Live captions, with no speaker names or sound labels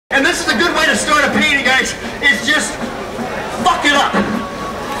to start a painting, guys, is just fuck it up.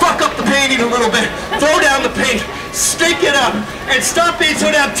 Fuck up the painting a little bit. Throw down the paint. Stake it up. And stop being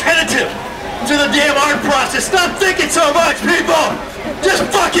so damn tentative to the damn art process. Stop thinking so much, people. Just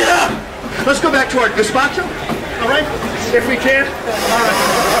fuck it up. Let's go back to our gazpacho. All right? If we can. All right.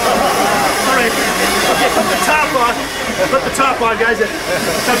 All right. Okay, put the top on. Put the top on, guys.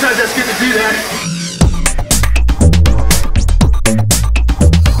 Sometimes that's good to do that.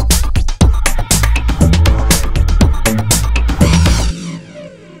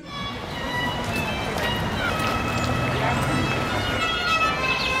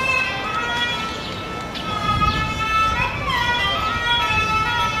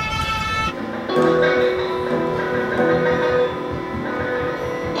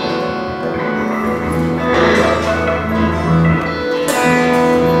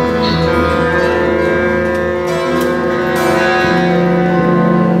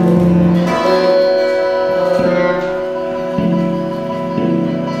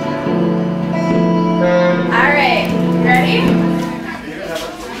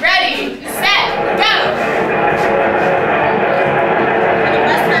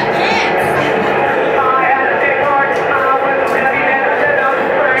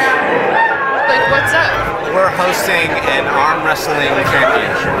 An arm wrestling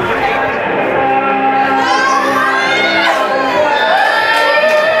championship.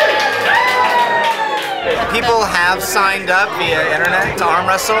 People have signed up via internet to arm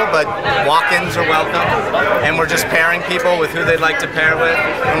wrestle, but walk-ins are welcome. And we're just pairing people with who they'd like to pair with,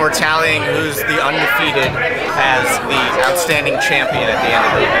 and we're tallying who's the undefeated as the outstanding champion at the end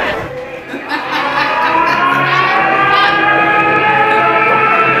of the day.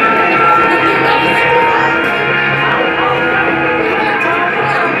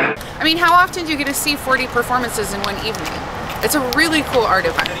 I mean, how often do you get to see 40 performances in one evening? It's a really cool art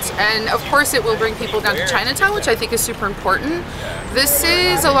event, and of course it will bring people down to Chinatown, which I think is super important. This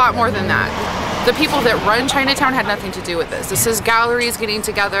is a lot more than that. The people that run Chinatown had nothing to do with this. This is galleries getting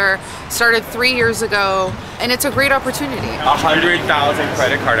together, started 3 years ago, and it's a great opportunity. 100,000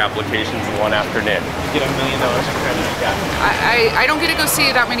 credit card applications in one afternoon. You get $1 million in credit. Yeah. I don't get to go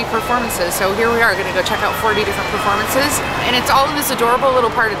see that many performances, so here we are going to go check out 40 different performances, and it's all in this adorable little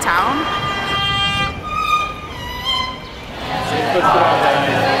part of town.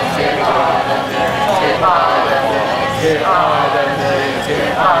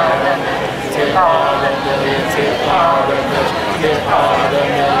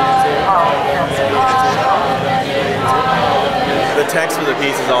 The text for the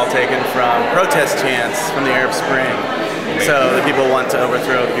piece is all taken from protest chants from the Arab Spring. So the people want to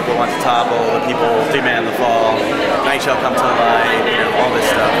overthrow, the people want to topple, the people demand the fall, night shall come to light, you know, all this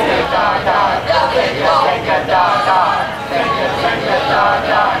stuff.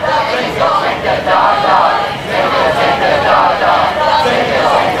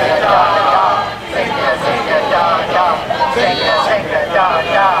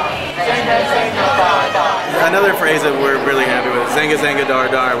 Another phrase that we're really happy with is Zenga Zenga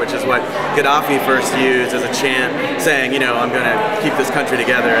Dar Dar, which is what Gaddafi first used as a chant, saying, you know, I'm going to keep this country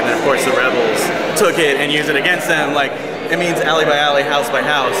together. And then, of course, the rebels took it and used it against them. Like, it means alley by alley, house by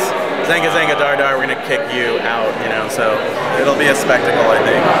house. Zenga Zenga Dar Dar, we're going to kick you out, you know. So it'll be a spectacle, I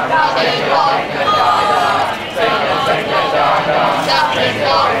think.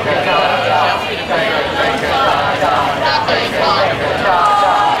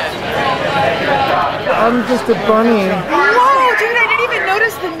 I'm just a bunny. Whoa, dude, I didn't even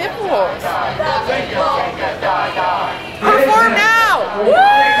notice the nipples. Perform now!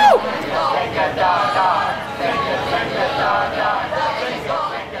 Woo!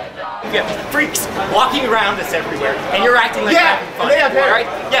 Yeah, freaks walking around us everywhere, and you're acting like you're having fun. They have hair. Right?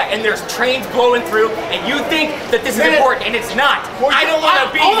 Yeah, and there's trains blowing through, and you think that this is important, and it's not. I don't want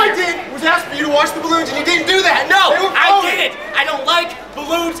to be here. All I did was ask for you to watch the balloons, and you didn't do that. No, I did it. I don't like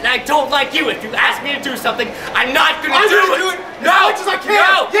balloons, and I don't like you. If you ask me to do something, I'm not going to do it. No, as much as I can.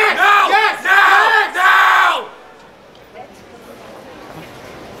 No, yes, no, yes, no, yes. no.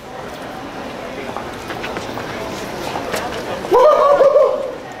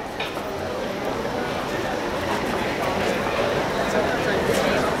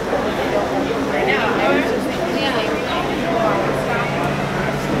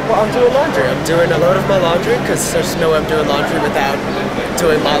 Well, I'm doing laundry. I'm doing a load of my laundry because there's no way I'm doing laundry without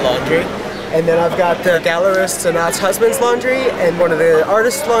doing my laundry. And then I've got the gallerist and aunt's husband's laundry, and one of the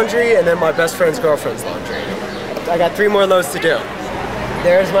artist's laundry, and then my best friend's girlfriend's laundry. I got 3 more loads to do.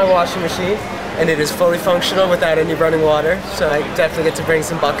 There's my washing machine, and it is fully functional without any running water, so I definitely get to bring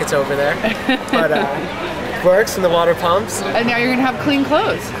some buckets over there. But works and the water pumps. And now you're gonna have clean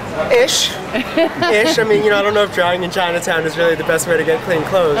clothes. Ish. Ish. I mean, you know, I don't know if drying in Chinatown is really the best way to get clean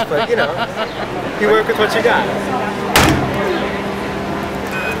clothes, but you know, you work with what you got.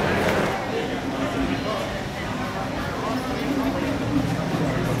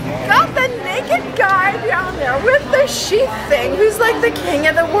 Got the naked guy down there with the sheath thing who's like the king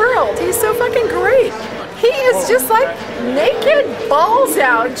of the world. He's so fucking great. He is just like naked, balls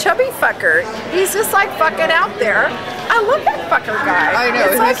out, chubby fucker. He's just like fucking out there. I love that fucker guy. I know.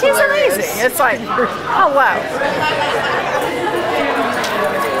 It's like he's amazing. It's like, oh wow.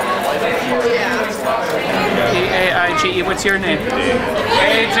 P-A-I-G-E, what's your name?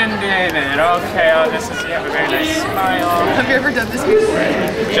 Paige and David. Okay, oh, this is, you have a very nice smile. Have you ever done this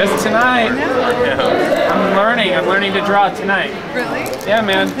before? Just tonight. Yeah. I'm learning to draw tonight. Really? Yeah,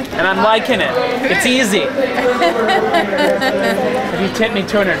 man, and I'm liking it. It's easy. If you tip me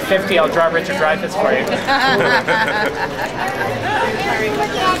 $250, I'll draw Richard Dreyfuss for you.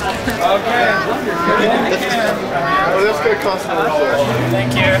 Okay. Well, that's going to cost me.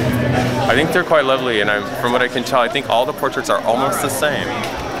 Thank you. I think they're quite lovely, and from what I can tell, I think all the portraits are almost the same,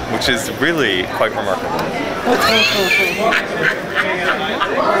 which is really quite remarkable.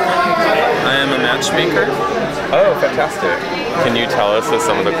 I am a matchmaker. Oh, fantastic. Can you tell us what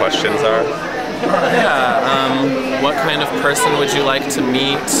some of the questions are? Yeah, what kind of person would you like to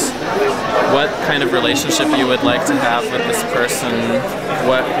meet? What kind of relationship you would like to have with this person?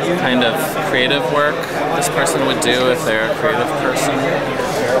 What kind of creative work this person would do if they're a creative person?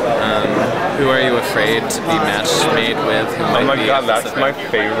 Who are you afraid to be made with? Oh my god, that's my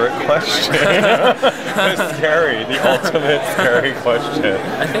favorite question. It's scary, the ultimate scary question.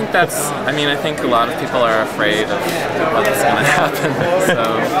 I think I think a lot of people are afraid of what's going to happen. So,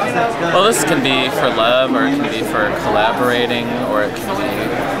 well, this can be for love, or it can be for collaborating, or it can be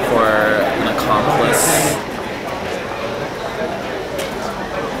for an accomplice.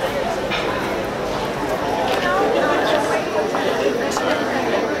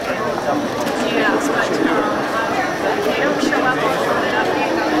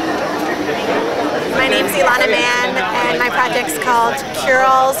 My name's Elana Mann, and my project's called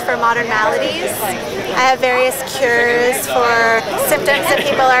Cure-Alls for Modern Maladies. I have various cures for symptoms that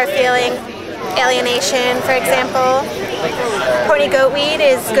people are feeling. Alienation, for example. Horny goatweed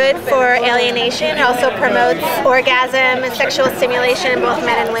is good for alienation. It also promotes orgasm and sexual stimulation in both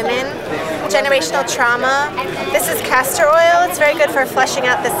men and women. Generational trauma. This is castor oil. It's very good for flushing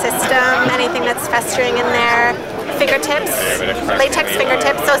out the system, anything that's festering in there. Fingertips, latex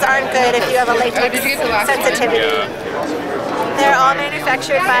fingertips. Those aren't good if you have a latex sensitivity. They're all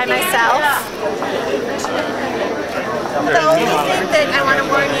manufactured by myself. The only thing that I want to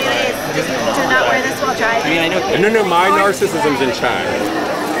warn you is just do not wear this while driving. No, my narcissism's in check.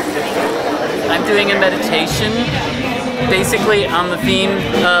 I'm doing a meditation basically on the theme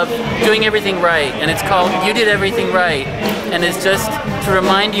of doing everything right, and it's called You Did Everything Right, and it's just to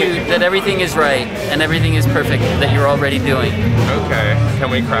remind you that everything is right and everything is perfect that you're already doing. Okay,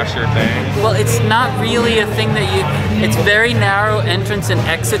 can we crash your thing? Well, it's not really a thing that it's very narrow entrance and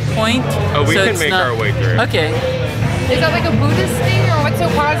exit point. Oh, we can make our way through. Okay. Is that like a Buddhist thing, or what's so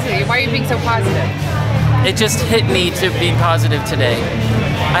positive? Why are you being so positive? It just hit me to be positive today.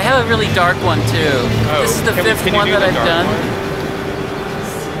 I have a really dark one too. Oh, this is the fifth one that I've done.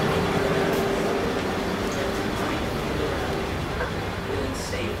 Feeling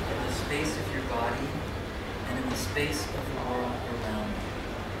safe in the space of your body and in the space of the world around you.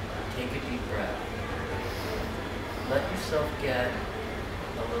 Take a deep breath. Let yourself get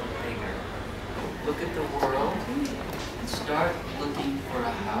a little bigger. Look at the world and start looking for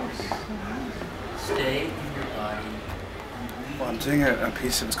a house. Stay in your body. Well, I'm doing a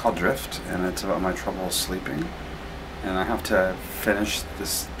piece, it's called Drift, and it's about my trouble sleeping. And I have to finish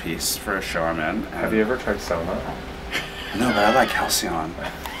this piece for a show I'm in. Have you ever tried sauna? No, but I like Halcyon.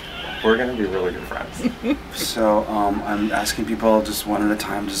 We're going to be really good friends. So I'm asking people just one at a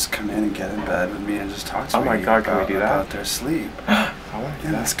time to just come in and get in bed with me and just talk to me. Oh my god, can we do that? About their sleep. Yeah,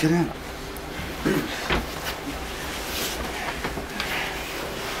 let's get in.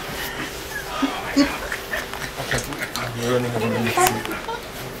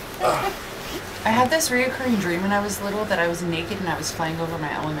 I had this reoccurring dream when I was little that I was naked and I was flying over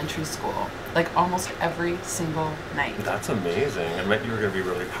my elementary school, like almost every single night. That's amazing. I meant you were going to be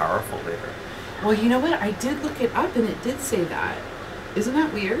really powerful later. Well, you know what? I did look it up and it did say that. Isn't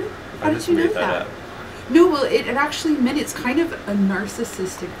that weird? How did you know that? No, well, it actually meant it's kind of a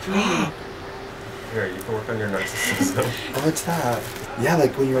narcissistic dream. Here, you can work on your narcissism. Oh, it's that. Yeah,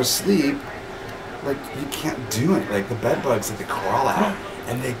 like when you're asleep, like you can't do it. Like the bed bugs, like they crawl out,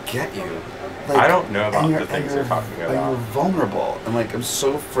 and they get you. Like, I don't know about the things you're talking about. You're vulnerable, and like I'm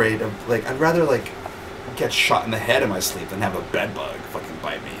so afraid of like I'd rather like get shot in the head in my sleep than have a bed bug fucking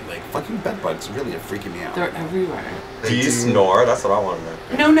bite me. Like fucking bed bugs really are freaking me out. They're everywhere. Do you snore? That's what I want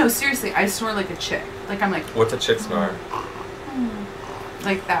to know. No, seriously, I snore like a chick. Like I'm like. What's a chick snore?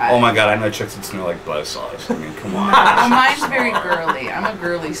 Like that. Oh my god, I know chicks that snore like buzzsaws. I mean, come on. Well, mine's very girly. I'm a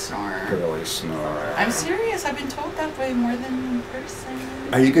girly snorer. Girly snorer. I'm serious. I've been told that by more than one person.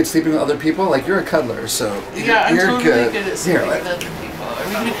 Are you good sleeping with other people? Like you're a cuddler, so yeah, I'm you're totally good at sleeping with other people. Are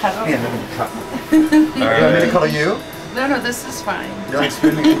we gonna cuddle? Yeah, we're gonna cuddle. You want me to cuddle you? No, this is fine. You like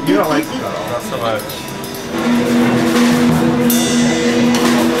spinning? You don't like to cuddle, not so much.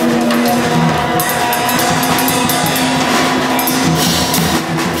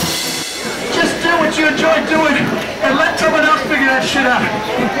 What you enjoy doing and let someone else figure that shit out.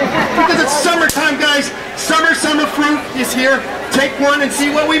 Because it's summertime, guys. Summer fruit is here. Take one and see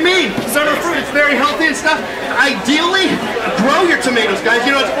what we mean. Summer fruit, it's very healthy and stuff. Ideally, grow your tomatoes, guys.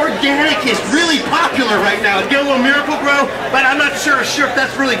 You know, it's organic is really popular right now. Get a little Miracle Grow, but I'm not sure if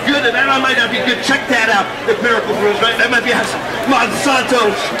that's really good, and that might not be good. Check that out, if Miracle Grows, right? That might be have some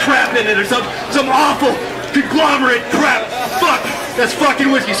Monsanto crap in it or some awful conglomerate crap. Fuck. That's fucking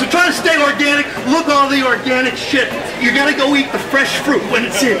with you. So try to stay organic. Look all the organic shit. You gotta go eat the fresh fruit when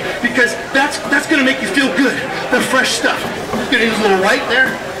it's in, because that's gonna make you feel good. The fresh stuff. Just gonna use a little white there.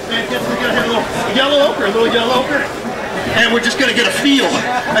 And we're gonna have a little yellow ochre, and we're just gonna get a feel.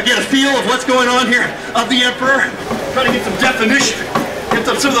 Of what's going on here of the Emperor. Try to get some definition. Get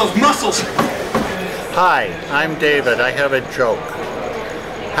some of those muscles. Hi, I'm David. I have a joke.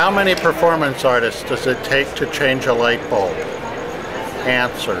 How many performance artists does it take to change a light bulb?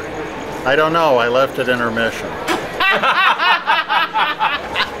 Answer. I don't know, I left at intermission.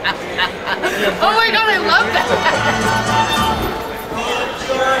 Oh my god, I love that!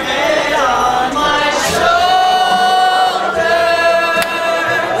 Put your head on my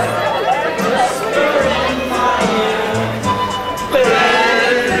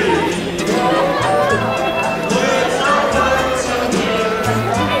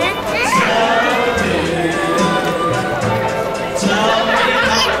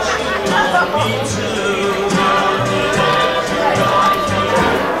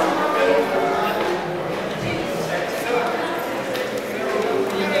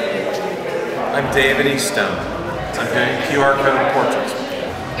I'm David E. Stone. I'm doing QR code portraits.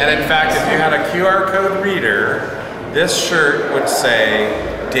 And in fact, if you had a QR code reader, this shirt would say,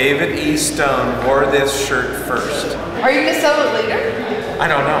 David E. Stone wore this shirt first. Are you going to sell it later? I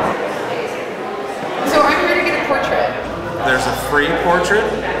don't know. So I'm here to get a portrait. There's a free portrait,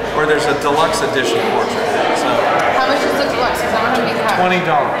 or there's a deluxe edition portrait. So how much is the deluxe? Because I don't have any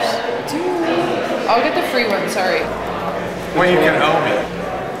cash. $20. Dude. I'll get the free one, sorry. Well, you can owe me.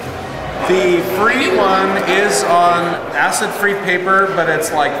 The free one is on acid-free paper, but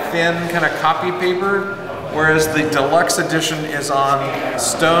it's like thin kind of copy paper, whereas the deluxe edition is on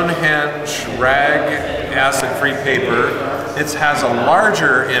Stonehenge rag acid-free paper. It has a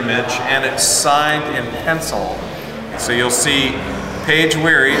larger image and it's signed in pencil. So you'll see Paige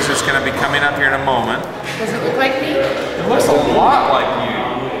Wery is just going to be coming up here in a moment. Does it look like me? It looks a lot like you.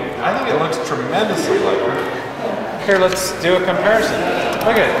 I think it looks tremendously like you. Here, let's do a comparison.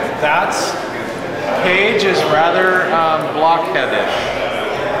 Look at it. That's Paige is rather blockheadish.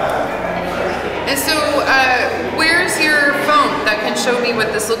 And so, where's your phone that can show me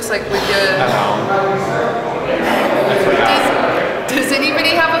what this looks like with you? At home. I forgot. Does anybody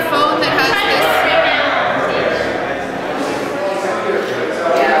have a phone that has this?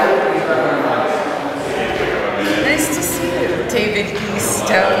 Nice to see you, David E.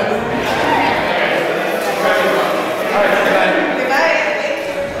 Stone.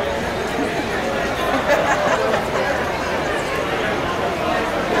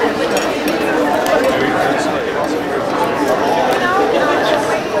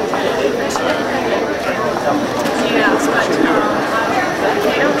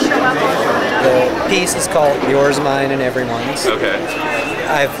 The piece is called Yours, Mine, and Everyone's. Okay.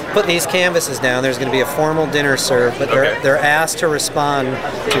 I've put these canvases down. There's going to be a formal dinner served, but they're asked to respond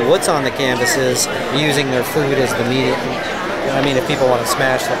to what's on the canvases using their food as the medium. I mean, if people want to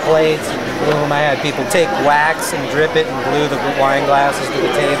smash the plates and glue them, I had people take wax and drip it and glue the wine glasses to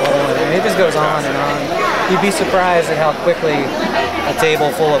the table, and it just goes on and on. You'd be surprised at how quickly a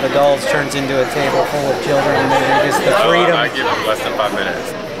table full of adults turns into a table full of children, and just the freedom. I give them less than 5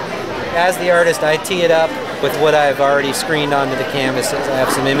 minutes. As the artist, I tee it up with what I've already screened onto the canvases. I have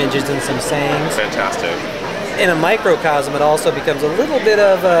some images and some sayings. Fantastic. in a microcosm, it also becomes a little bit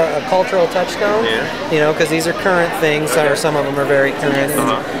of a cultural touchstone. Yeah. You know, because these are current things, or some of them are very current.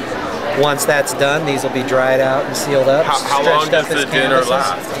 Once that's done, these will be dried out and sealed up. How long does the dinner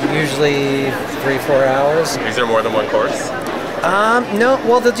last? Usually 3-4 hours. Is there more than one course? No,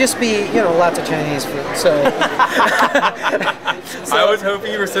 well, there'll just be, you know, lots of Chinese food, so. I was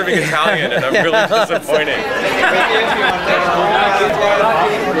hoping you were serving Italian, and I'm really disappointed.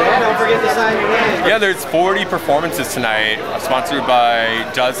 Don't forget to sign your name. Yeah, there's 40 performances tonight, sponsored by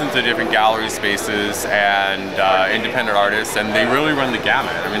dozens of different gallery spaces and independent artists, and they really run the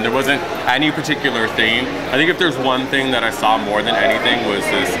gamut. I mean, there wasn't any particular theme. I think if there's one thing that I saw more than anything was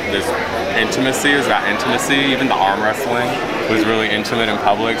this intimacy, even the arm wrestling was really intimate in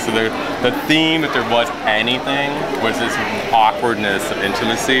public. So the theme, if there was anything, was this awkwardness of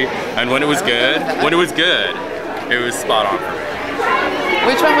intimacy. And when it was good, it was spot on for me.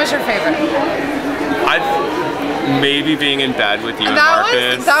 Which one was your favorite? Maybe being in bed with you and That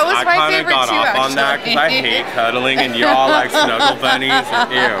Marcus. that was my I kind of favorite got too, off on that because I hate cuddling and you all like snuggle bunnies.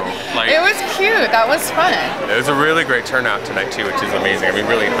 And, ew. Like, It was cute. That was fun. it was a really great turnout tonight too, which is amazing. I mean,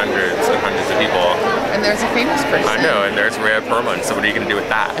 really hundreds and hundreds of people. And there's a famous person. I know, and there's Rhea Perlman, so what are you going to do with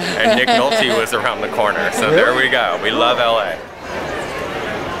that? And Nick Nolte was around the corner, so there we go. We love LA.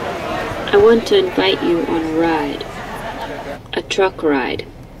 I want to invite you on a ride. A truck ride.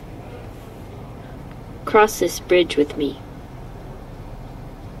 Cross this bridge with me.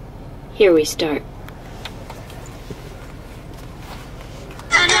 Here we start.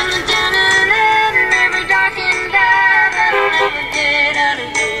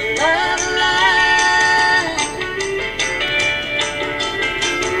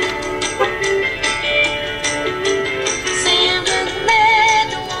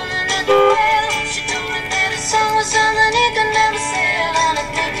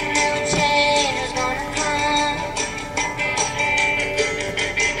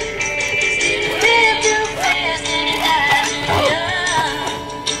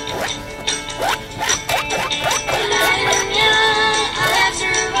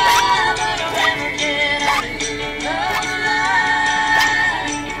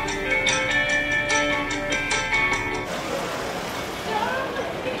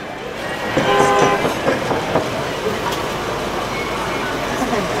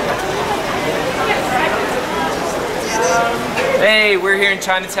 Hey, we're here in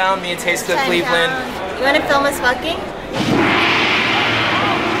Chinatown, me and Taste Good Cleveland. You want to film us walking?